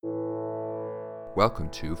Welcome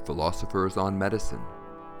to Philosophers on Medicine.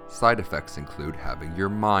 Side effects include having your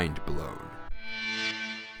mind blown.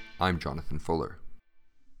 I'm Jonathan Fuller.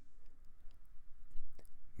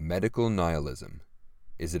 Medical nihilism.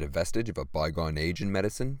 Is it a vestige of a bygone age in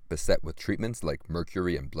medicine, beset with treatments like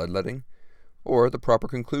mercury and bloodletting? Or the proper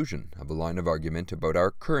conclusion of a line of argument about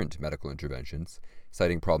our current medical interventions,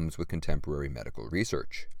 citing problems with contemporary medical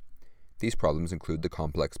research? These problems include the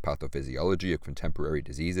complex pathophysiology of contemporary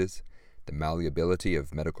diseases, the malleability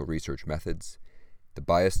of medical research methods, the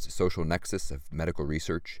biased social nexus of medical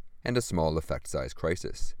research, and a small effect size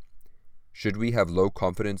crisis. Should we have low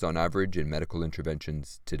confidence on average in medical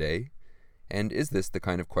interventions today? And is this the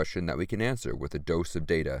kind of question that we can answer with a dose of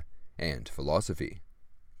data and philosophy?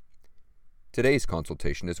 Today's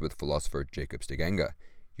consultation is with philosopher Jacob Stiganga,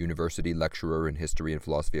 university lecturer in history and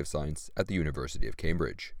philosophy of science at the University of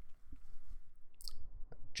Cambridge.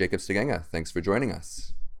 Jacob Stiganga, thanks for joining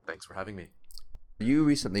us. Thanks for having me. You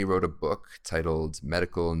recently wrote a book titled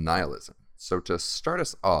Medical Nihilism. So to start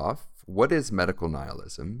us off, what is medical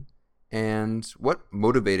nihilism, and what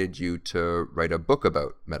motivated you to write a book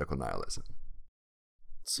about medical nihilism?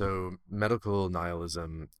 So medical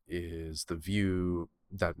nihilism is the view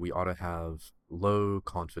that we ought to have low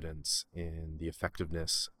confidence in the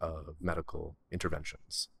effectiveness of medical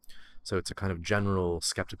interventions. So it's a kind of general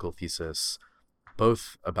skeptical thesis,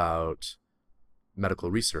 both about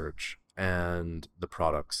medical research and the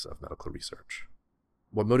products of medical research.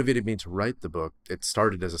 What motivated me to write the book, it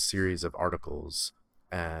started as a series of articles,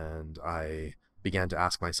 and I began to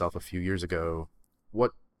ask myself a few years ago,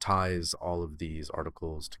 what ties all of these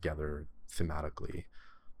articles together thematically?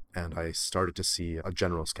 And I started to see a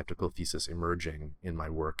general skeptical thesis emerging in my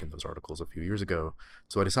work in those articles a few years ago.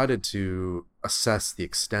 So I decided to assess the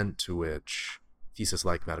extent to which thesis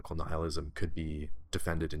like medical nihilism could be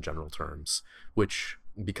defended in general terms, which,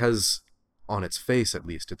 because on its face at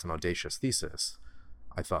least it's an audacious thesis,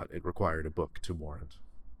 I thought it required a book to warrant.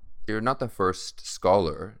 You're not the first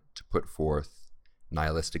scholar to put forth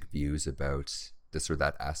nihilistic views about this or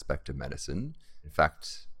that aspect of medicine. In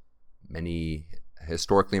fact, many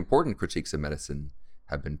historically important critiques of medicine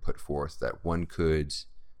have been put forth that one could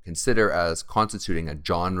consider as constituting a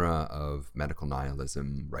genre of medical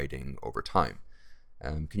nihilism writing over time.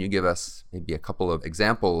 Can you give us maybe a couple of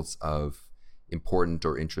examples of important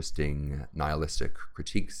or interesting nihilistic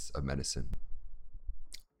critiques of medicine?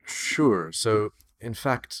 Sure. So, in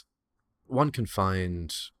fact, one can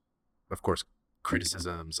find, of course,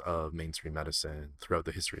 criticisms of mainstream medicine throughout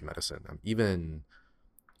the history of medicine. Even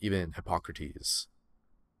Hippocrates,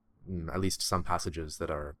 at least some passages that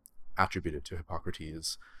are attributed to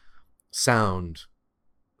Hippocrates, sound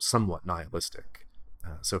somewhat nihilistic.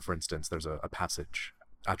 So, for instance, there's a passage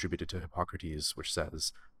attributed to Hippocrates which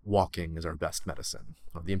says, walking is our best medicine.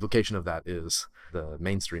 Well, the implication of that is the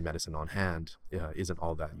mainstream medicine on hand isn't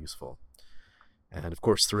all that useful. And of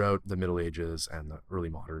course, throughout the Middle Ages and the early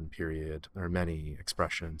modern period, there are many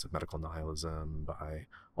expressions of medical nihilism by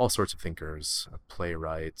all sorts of thinkers,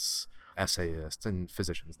 playwrights, essayists, and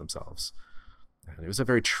physicians themselves. And it was a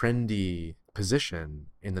very trendy position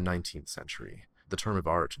in the 19th century. The term of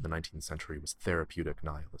art in the 19th century was therapeutic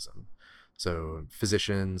nihilism. So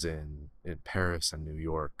physicians in Paris and New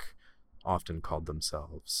York often called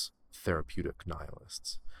themselves therapeutic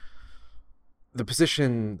nihilists. The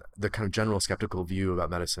position, the kind of general skeptical view about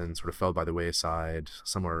medicine sort of fell by the wayside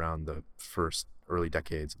somewhere around the first early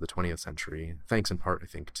decades of the 20th century, thanks in part, I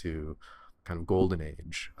think, to kind of golden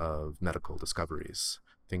age of medical discoveries.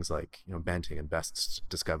 Things like, Banting and Best's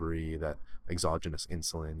discovery that exogenous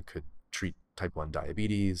insulin could treat type 1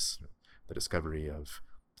 diabetes, the discovery of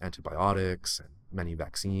antibiotics and many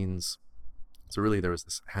vaccines. So really there was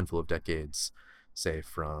this handful of decades, say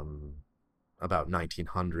from about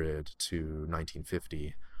 1900 to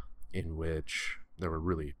 1950, in which there were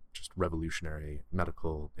really just revolutionary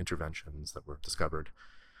medical interventions that were discovered.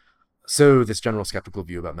 So this general skeptical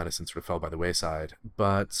view about medicine sort of fell by the wayside.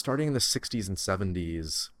 But starting in the 60s and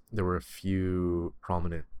 70s, there were a few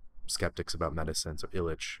prominent skeptics about medicine. So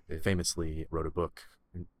Illich famously wrote a book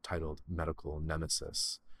entitled Medical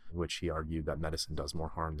Nemesis, in which he argued that medicine does more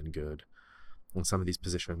harm than good. And some of these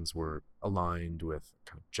positions were aligned with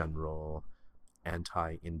kind of general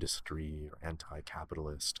anti-industry or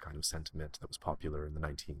anti-capitalist kind of sentiment that was popular in the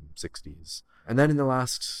 1960s. And then in the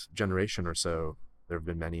last generation or so, there have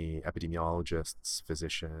been many epidemiologists,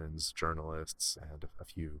 physicians, journalists, and a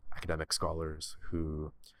few academic scholars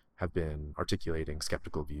who have been articulating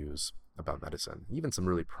skeptical views about medicine. Even some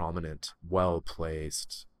really prominent,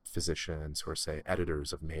 well-placed physicians who are, say,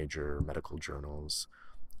 editors of major medical journals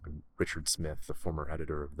Richard Smith, the former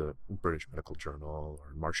editor of the British Medical Journal,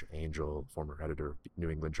 or Marcia Angel, former editor of New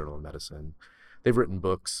England Journal of Medicine. They've written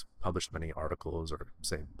books, published many articles, or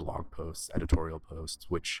say blog posts, editorial posts,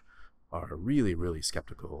 which are really, really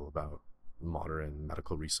skeptical about modern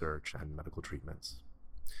medical research and medical treatments.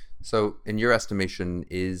 So, in your estimation,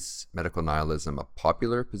 is medical nihilism a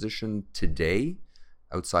popular position today,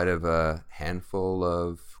 outside of a handful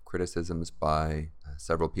of criticisms by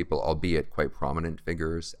several people, albeit quite prominent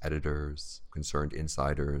figures, editors, concerned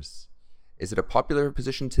insiders? Is it a popular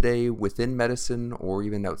position today within medicine or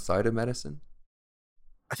even outside of medicine?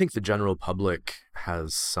 I think the general public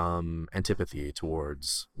has some antipathy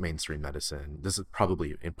towards mainstream medicine. This is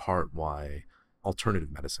probably in part why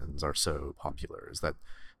alternative medicines are so popular, is that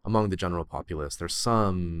among the general populace, there's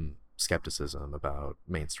some skepticism about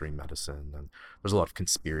mainstream medicine, and there's a lot of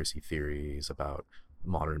conspiracy theories about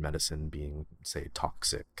modern medicine being, say,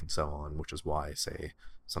 toxic and so on, which is why, say,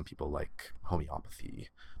 some people like homeopathy.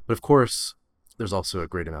 But of course, there's also a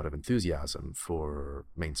great amount of enthusiasm for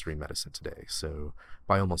mainstream medicine today. So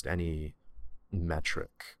by almost any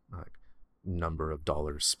metric, like number of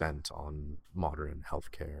dollars spent on modern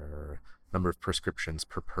healthcare, number of prescriptions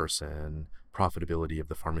per person, profitability of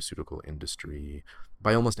the pharmaceutical industry,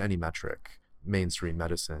 by almost any metric, mainstream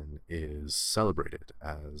medicine is celebrated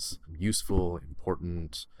as useful,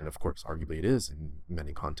 important, and of course, arguably it is in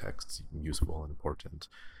many contexts useful and important.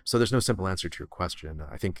 So there's no simple answer to your question.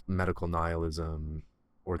 I think medical nihilism,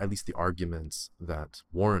 or at least the arguments that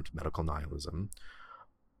warrant medical nihilism,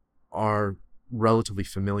 are relatively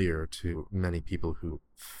familiar to many people who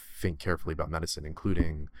think carefully about medicine,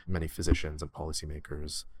 including many physicians and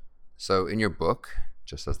policymakers. So in your book,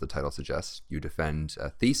 just as the title suggests, you defend a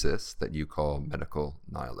thesis that you call medical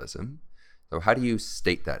nihilism. So how do you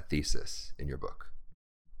state that thesis in your book?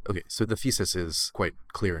 Okay, so the thesis is quite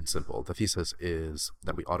clear and simple. The thesis is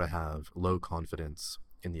that we ought to have low confidence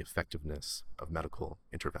in the effectiveness of medical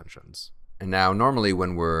interventions. And now, normally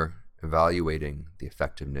when we're evaluating the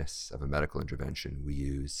effectiveness of a medical intervention, we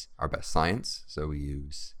use our best science. So we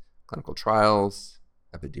use clinical trials,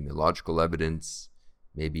 epidemiological evidence.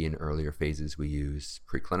 Maybe in earlier phases, we use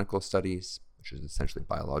preclinical studies, which is essentially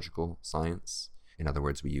biological science. In other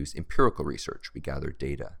words, we use empirical research. We gather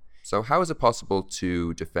data. So how is it possible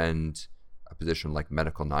to defend a position like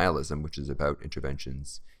medical nihilism, which is about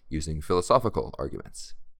interventions using philosophical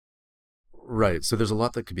arguments? Right. So there's a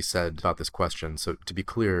lot that could be said about this question. So to be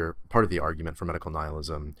clear, part of the argument for medical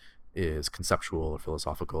nihilism is conceptual or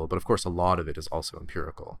philosophical, but of course, a lot of it is also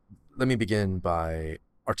empirical. Let me begin by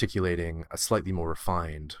articulating a slightly more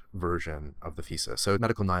refined version of the thesis. So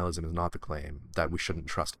medical nihilism is not the claim that we shouldn't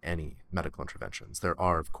trust any medical interventions. There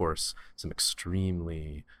are, of course, some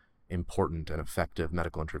extremely important and effective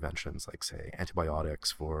medical interventions, like, say,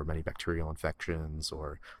 antibiotics for many bacterial infections,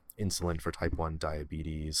 or insulin for type 1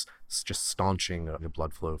 diabetes, just staunching the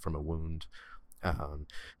blood flow from a wound.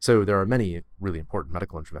 So there are many really important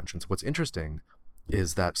medical interventions. What's interesting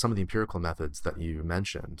is that some of the empirical methods that you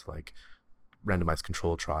mentioned, like randomized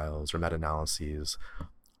control trials or meta-analyses,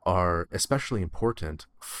 are especially important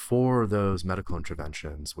for those medical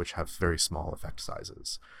interventions which have very small effect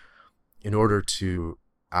sizes. In order to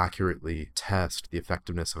accurately test the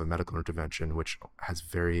effectiveness of a medical intervention which has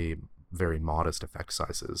very, very modest effect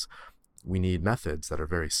sizes, we need methods that are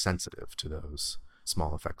very sensitive to those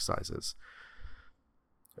small effect sizes.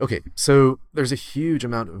 Okay, so there's a huge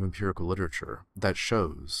amount of empirical literature that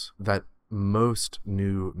shows that most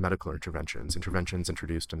new medical interventions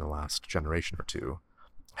introduced in the last generation or two,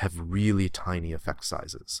 have really tiny effect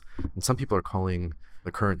sizes. And some people are calling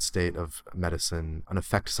the current state of medicine an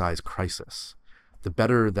effect size crisis. The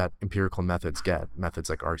better that empirical methods get, methods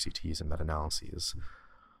like RCTs and meta-analyses,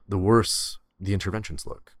 the worse the interventions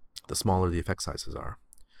look, the smaller the effect sizes are.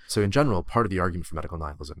 So in general, part of the argument for medical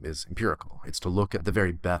nihilism is empirical. It's to look at the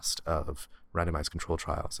very best of randomized control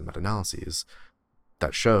trials and meta-analyses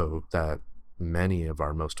that show that many of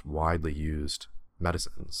our most widely used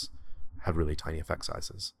medicines have really tiny effect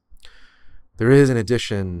sizes. There is, in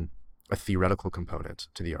addition, a theoretical component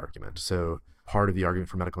to the argument. So part of the argument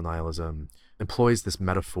for medical nihilism employs this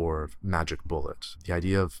metaphor of magic bullet. The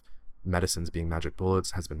idea of medicines being magic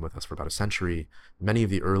bullets has been with us for about a century. Many of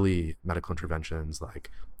the early medical interventions, like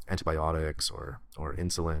antibiotics or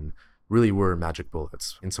insulin, really were magic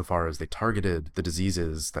bullets insofar as they targeted the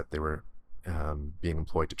diseases that they were being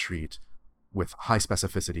employed to treat with high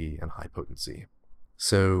specificity and high potency.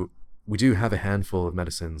 So we do have a handful of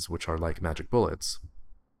medicines which are like magic bullets,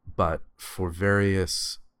 but for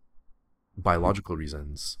various biological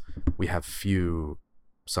reasons, we have few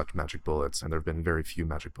such magic bullets, and there have been very few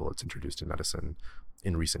magic bullets introduced in medicine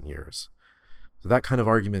in recent years. So that kind of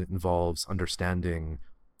argument involves understanding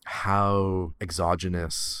how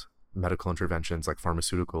exogenous medical interventions like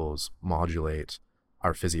pharmaceuticals modulate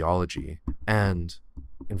our physiology, and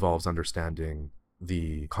involves understanding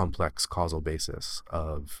the complex causal basis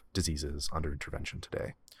of diseases under intervention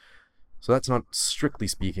today. So that's not, strictly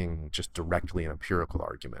speaking, just directly an empirical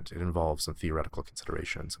argument. It involves some theoretical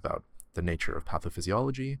considerations about the nature of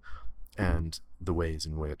pathophysiology and the ways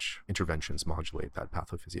in which interventions modulate that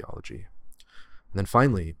pathophysiology. And then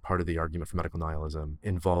finally, part of the argument for medical nihilism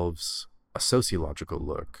involves a sociological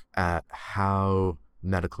look at how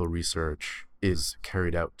medical research is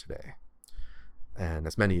carried out today. And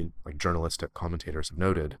as many journalistic commentators have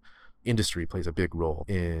noted, industry plays a big role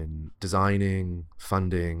in designing,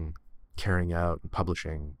 funding, carrying out, and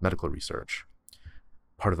publishing medical research.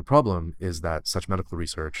 Part of the problem is that such medical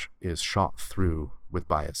research is shot through with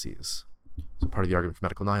biases. So part of the argument for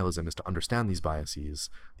medical nihilism is to understand these biases.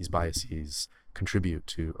 These biases contribute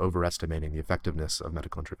to overestimating the effectiveness of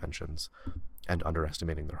medical interventions and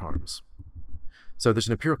underestimating their harms. So there's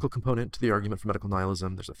an empirical component to the argument for medical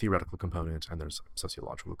nihilism, there's a theoretical component, and there's a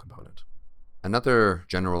sociological component. Another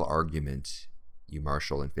general argument you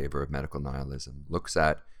marshal in favor of medical nihilism looks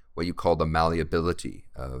at what you call the malleability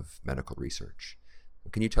of medical research.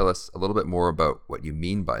 Can you tell us a little bit more about what you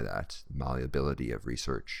mean by that, malleability of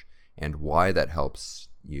research, and why that helps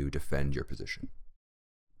you defend your position?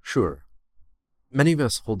 Sure. Many of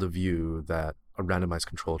us hold the view that a randomized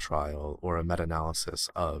control trial or a meta-analysis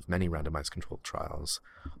of many randomized controlled trials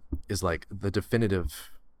is like the definitive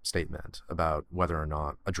statement about whether or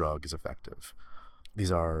not a drug is effective.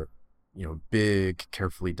 These are, big,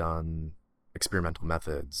 carefully done experimental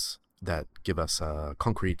methods that give us a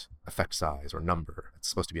concrete effect size or number. It's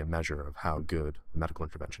supposed to be a measure of how good the medical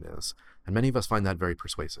intervention is. And many of us find that very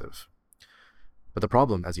persuasive. But the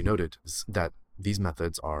problem, as you noted, is that these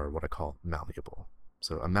methods are what I call malleable.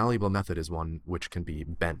 So a malleable method is one which can be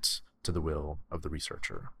bent to the will of the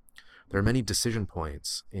researcher. There are many decision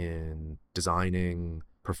points in designing,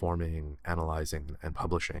 performing, analyzing, and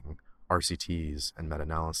publishing RCTs and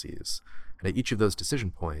meta-analyses. And at each of those decision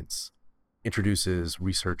points introduces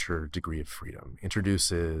researcher degree of freedom,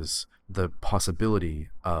 introduces the possibility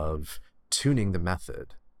of tuning the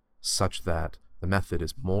method such that the method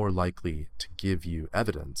is more likely to give you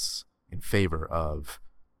evidence in favor of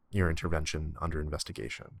your intervention under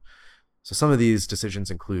investigation. So some of these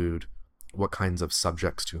decisions include what kinds of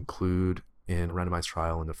subjects to include in a randomized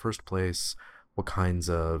trial in the first place, what kinds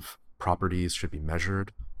of properties should be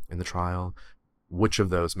measured in the trial, which of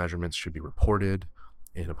those measurements should be reported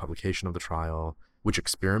in a publication of the trial, which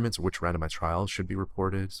experiments or which randomized trials should be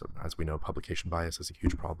reported. So as we know, publication bias is a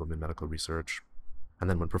huge problem in medical research. And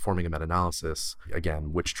then when performing a meta-analysis,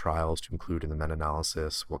 again, which trials to include in the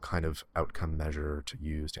meta-analysis, what kind of outcome measure to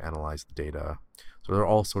use to analyze the data. So there are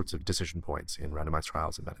all sorts of decision points in randomized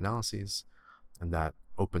trials and meta-analyses, and that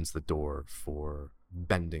opens the door for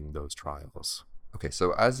bending those trials. Okay,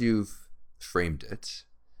 so as you've framed it,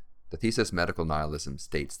 the thesis medical nihilism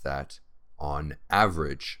states that on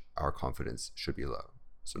average, our confidence should be low.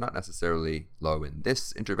 So not necessarily low in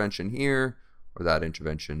this intervention here or that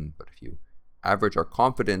intervention, but if you average our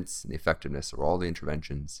confidence in the effectiveness of all the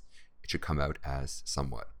interventions, it should come out as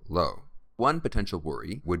somewhat low. One potential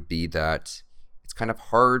worry would be that it's kind of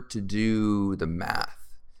hard to do the math.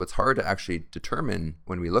 It's hard to actually determine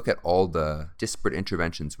when we look at all the disparate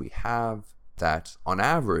interventions we have that on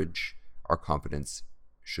average, our confidence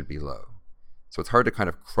should be low. So it's hard to kind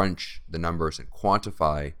of crunch the numbers and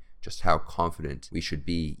quantify just how confident we should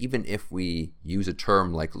be, even if we use a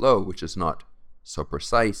term like low, which is not so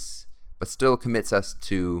precise, but still commits us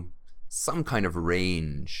to some kind of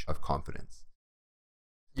range of confidence.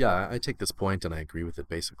 Yeah, I take this point and I agree with it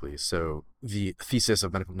basically. So the thesis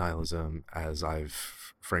of medical nihilism, as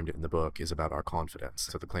I've framed it in the book, is about our confidence.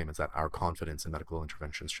 So the claim is that our confidence in medical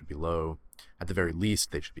interventions should be low. At the very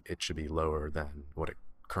least, it should be lower than what it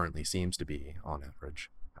currently seems to be on average.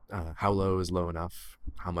 How low is low enough?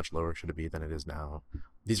 How much lower should it be than it is now?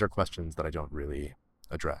 These are questions that I don't really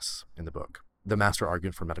address in the book. The master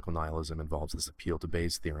argument for medical nihilism involves this appeal to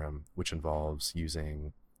Bayes' theorem, which involves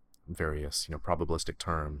using various, probabilistic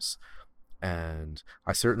terms. And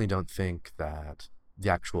I certainly don't think that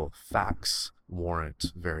the actual facts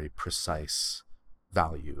warrant very precise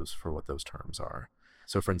values for what those terms are.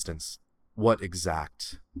 So for instance, what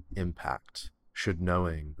exact impact should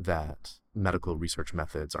knowing that medical research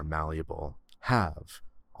methods are malleable have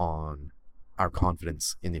on our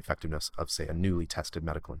confidence in the effectiveness of, say, a newly tested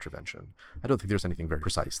medical intervention? I don't think there's anything very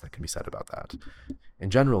precise that can be said about that. In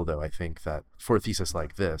general, though, I think that for a thesis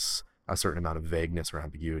like this, a certain amount of vagueness or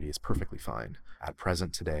ambiguity is perfectly fine. At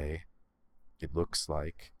present today, it looks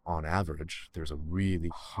like, on average, there's a really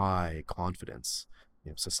high confidence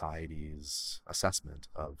in society's assessment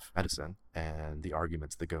of medicine, and the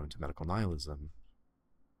arguments that go into medical nihilism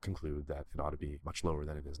conclude that it ought to be much lower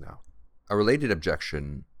than it is now. A related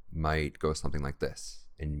objection might go something like this,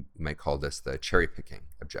 and you might call this the cherry-picking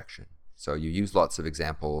objection. So you use lots of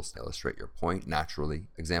examples to illustrate your point, naturally,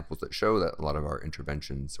 examples that show that a lot of our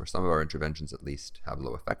interventions, or some of our interventions at least, have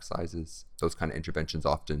low effect sizes. Those kind of interventions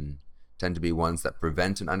often tend to be ones that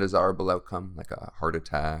prevent an undesirable outcome, like a heart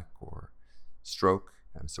attack or stroke.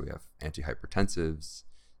 So we have antihypertensives,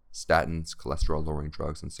 statins, cholesterol-lowering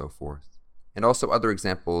drugs, and so forth. And also other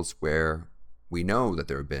examples where we know that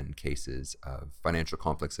there have been cases of financial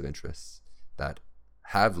conflicts of interest that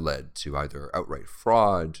have led to either outright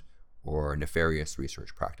fraud or nefarious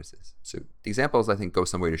research practices. So the examples, I think, go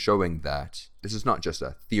some way to showing that this is not just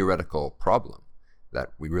a theoretical problem, that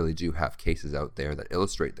we really do have cases out there that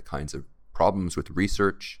illustrate the kinds of problems with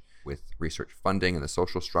research funding and the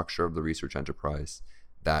social structure of the research enterprise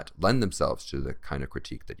that lend themselves to the kind of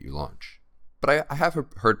critique that you launch. But I have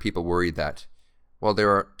heard people worry that, well, there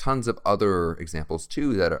are tons of other examples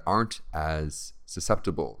too that aren't as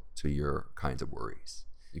susceptible to your kinds of worries.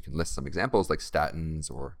 You can list some examples like statins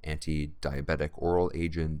or anti-diabetic oral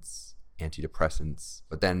agents, antidepressants,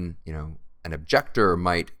 but then, an objector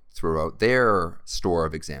might throw out their store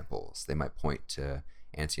of examples. They might point to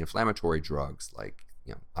anti-inflammatory drugs like,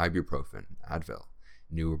 ibuprofen, Advil,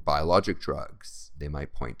 new biologic drugs. They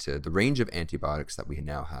might point to the range of antibiotics that we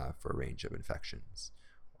now have for a range of infections,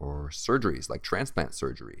 or surgeries like transplant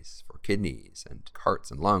surgeries for kidneys and hearts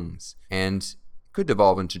and lungs, and could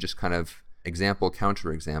devolve into just kind of example,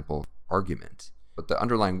 counterexample argument. But the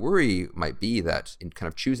underlying worry might be that in kind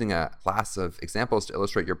of choosing a class of examples to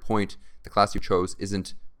illustrate your point, the class you chose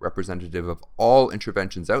isn't representative of all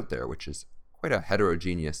interventions out there, which is quite a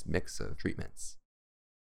heterogeneous mix of treatments.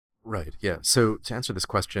 Right, yeah. So to answer this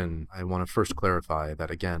question, I want to first clarify that,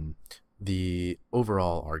 again, the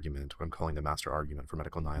overall argument, what I'm calling the master argument for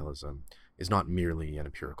medical nihilism, is not merely an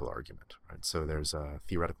empirical argument, right? So there's a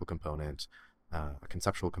theoretical component, a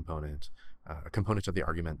conceptual component, a component of the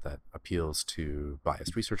argument that appeals to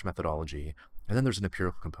biased research methodology, and then there's an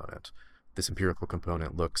empirical component. This empirical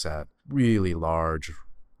component looks at really large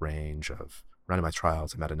range of randomized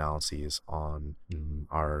trials and meta-analyses on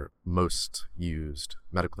our most used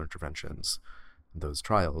medical interventions. Those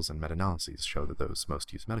trials and meta-analyses show that those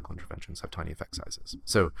most used medical interventions have tiny effect sizes.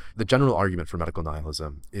 So the general argument for medical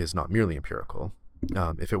nihilism is not merely empirical.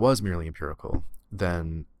 If it was merely empirical,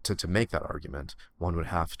 then to make that argument, one would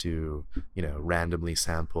have to, randomly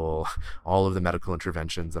sample all of the medical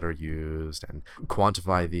interventions that are used and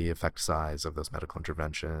quantify the effect size of those medical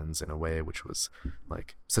interventions in a way which was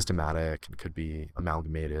like systematic and could be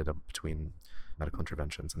amalgamated between medical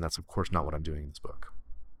interventions. And that's, of course, not what I'm doing in this book.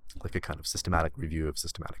 Like a kind of systematic review of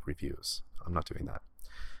systematic reviews. I'm not doing that.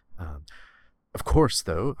 Of course,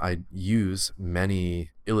 though, I use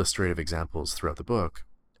many illustrative examples throughout the book,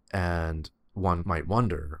 and one might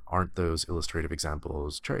wonder, aren't those illustrative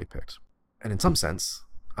examples cherry-picked? And in some sense,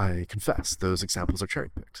 I confess, those examples are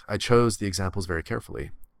cherry-picked. I chose the examples very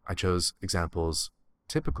carefully. I chose examples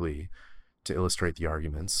typically to illustrate the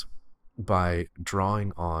arguments by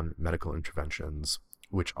drawing on medical interventions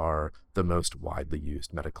which are the most widely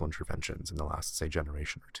used medical interventions in the last, say,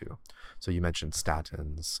 generation or two. So you mentioned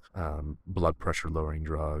statins, blood pressure lowering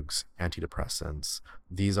drugs, antidepressants.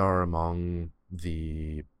 These are among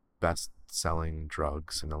the best-selling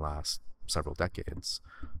drugs in the last several decades.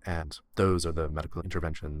 And those are the medical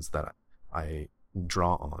interventions that I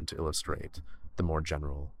draw on to illustrate the more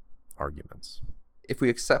general arguments. If we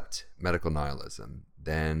accept medical nihilism,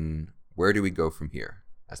 then where do we go from here?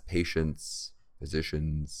 As patients,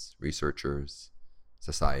 physicians, researchers,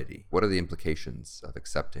 society? What are the implications of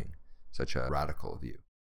accepting such a radical view?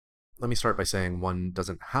 Let me start by saying one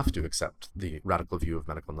doesn't have to accept the radical view of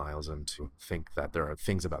medical nihilism to think that there are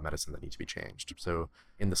things about medicine that need to be changed. So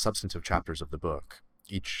in the substantive chapters of the book,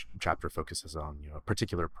 each chapter focuses on a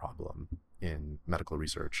particular problem in medical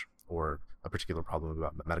research or a particular problem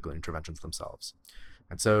about medical interventions themselves.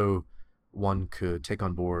 And so one could take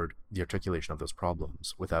on board the articulation of those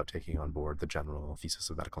problems without taking on board the general thesis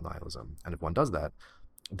of medical nihilism. And if one does that,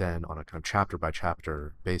 then on a kind of chapter by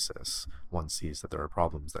chapter basis, one sees that there are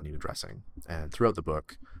problems that need addressing. And throughout the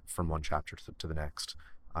book, from one chapter to the next,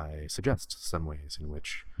 I suggest some ways in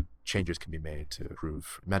which changes can be made to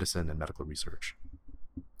improve medicine and medical research.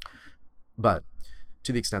 But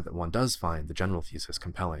to the extent that one does find the general thesis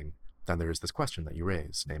compelling, then there is this question that you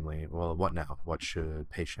raise, namely, well, what now? What should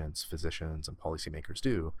patients, physicians, and policymakers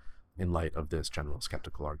do in light of this general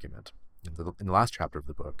skeptical argument? In the last chapter of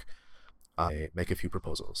the book, I make a few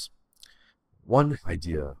proposals. One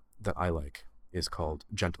idea that I like is called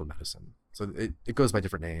gentle medicine. So it goes by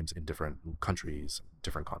different names in different countries,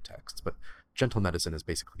 different contexts, but gentle medicine is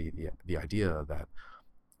basically the idea that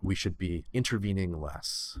we should be intervening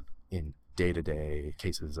less in day-to-day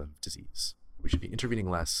cases of disease. We should be intervening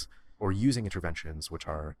less or using interventions which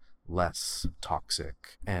are less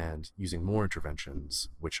toxic and using more interventions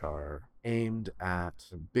which are aimed at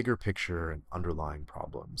bigger picture and underlying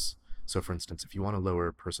problems. So for instance, if you want to lower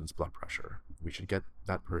a person's blood pressure, we should get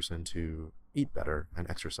that person to eat better and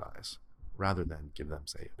exercise rather than give them,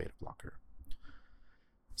 say, a beta blocker.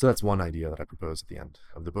 So that's one idea that I propose at the end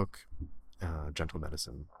of the book, Gentle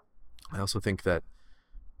Medicine. I also think that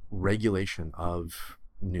regulation of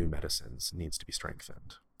new medicines needs to be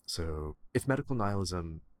strengthened. So if medical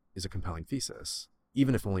nihilism is a compelling thesis,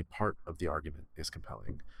 even if only part of the argument is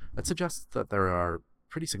compelling, that suggests that there are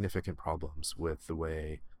pretty significant problems with the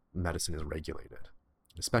way medicine is regulated,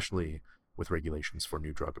 especially with regulations for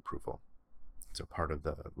new drug approval. So part of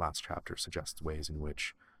the last chapter suggests ways in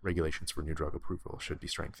which regulations for new drug approval should be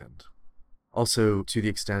strengthened. Also, to the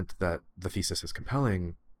extent that the thesis is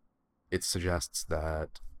compelling, it suggests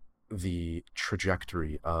that the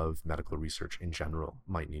trajectory of medical research in general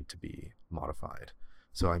might need to be modified.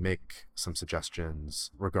 So I make some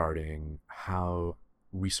suggestions regarding how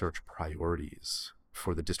research priorities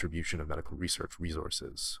for the distribution of medical research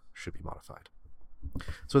resources should be modified.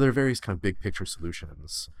 So there are various kind of big picture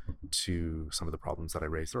solutions to some of the problems that I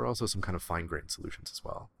raised. There are also some kind of fine-grained solutions as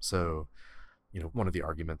well. So, one of the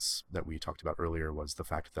arguments that we talked about earlier was the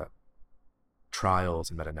fact that trials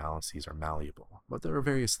and meta-analyses are malleable. But there are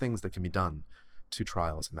various things that can be done to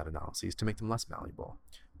trials and meta-analyses to make them less malleable.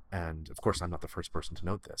 And of course, I'm not the first person to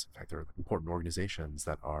note this. In fact, there are important organizations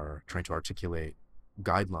that are trying to articulate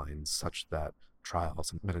guidelines such that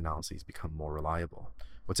trials and meta-analyses become more reliable.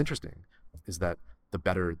 What's interesting is that the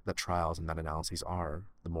better that trials and meta-analyses are,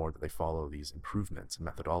 the more that they follow these improvements in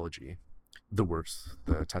methodology, the worse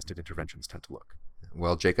the tested interventions tend to look.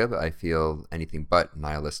 Well, Jacob, I feel anything but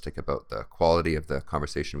nihilistic about the quality of the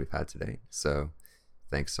conversation we've had today. So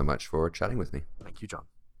thanks so much for chatting with me. Thank you, John.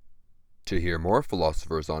 To hear more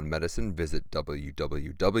Philosophers on Medicine, visit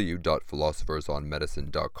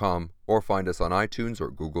www.philosophersonmedicine.com or find us on iTunes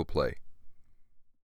or Google Play.